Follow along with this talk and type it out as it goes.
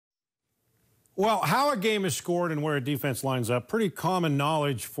Well, how a game is scored and where a defense lines up, pretty common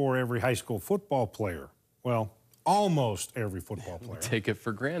knowledge for every high school football player. Well, almost every football player. Take it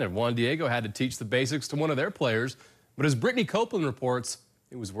for granted. Juan Diego had to teach the basics to one of their players, but as Brittany Copeland reports,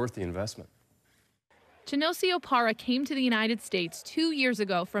 it was worth the investment. Chinonso Opara came to the United States 2 years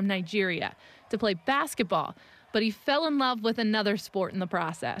ago from Nigeria to play basketball, but he fell in love with another sport in the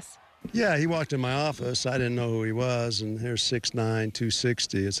process. Yeah, he walked in my office. I didn't know who he was, and here's 6'9",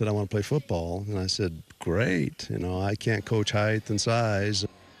 260, and said, I want to play football. And I said, great. You know, I can't coach height and size.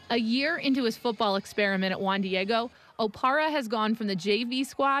 A year into his football experiment at Juan Diego, Opara has gone from the JV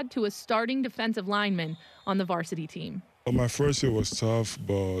squad to a starting defensive lineman on the varsity team. Well, my first year was tough,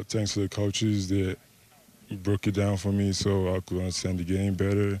 but thanks to the coaches that broke it down for me so I could understand the game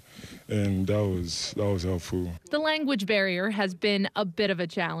better, and that was helpful. The language barrier has been a bit of a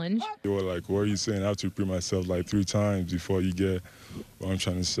challenge. They were like, what are you saying? I have to repeat myself like 3 times before you get what I'm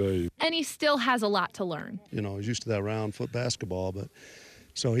trying to say. And he still has a lot to learn. You know, he's used to that round foot basketball, but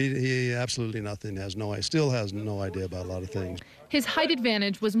so he absolutely still has no idea about a lot of things. His height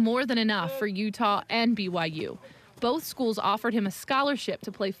advantage was more than enough for Utah and BYU. Both schools offered him a scholarship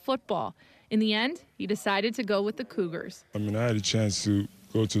to play football. In the end, he decided to go with the Cougars. I mean, I had a chance to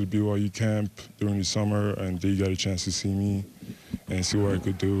go to the BYU camp during the summer, and they got a chance to see me and see what I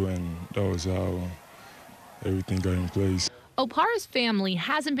could do, and that was how everything got in place. Opara's family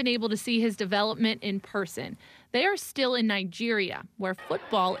hasn't been able to see his development in person. They are still in Nigeria, where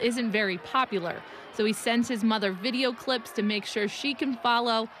football isn't very popular, so he sends his mother video clips to make sure she can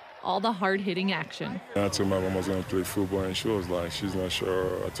follow all the hard-hitting action. I told my mom I was going to play football, and she was like, she's not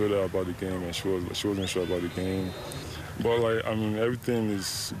sure. I told her about the game, and she wasn't sure about the game. But, like, I mean, everything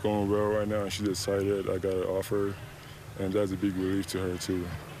is going well right now, and she's excited. I got an offer, and that's a big relief to her, too.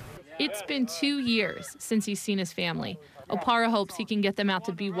 It's been 2 years since he's seen his family. Opara hopes he can get them out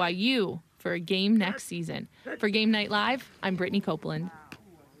to BYU for a game next season. For Game Night Live, I'm Brittany Copeland.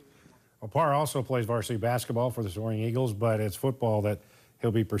 Opara also plays varsity basketball for the Soaring Eagles, but it's football that he'll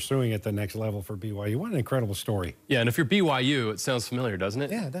be pursuing at the next level for BYU. What an incredible story. Yeah, and if you're BYU, it sounds familiar, doesn't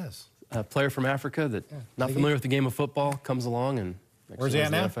it? Yeah, it does. A player from Africa that not familiar with the game of football comes along and where's he at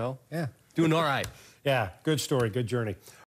now? NFL. Yeah. Doing all right. Yeah, good story, good journey.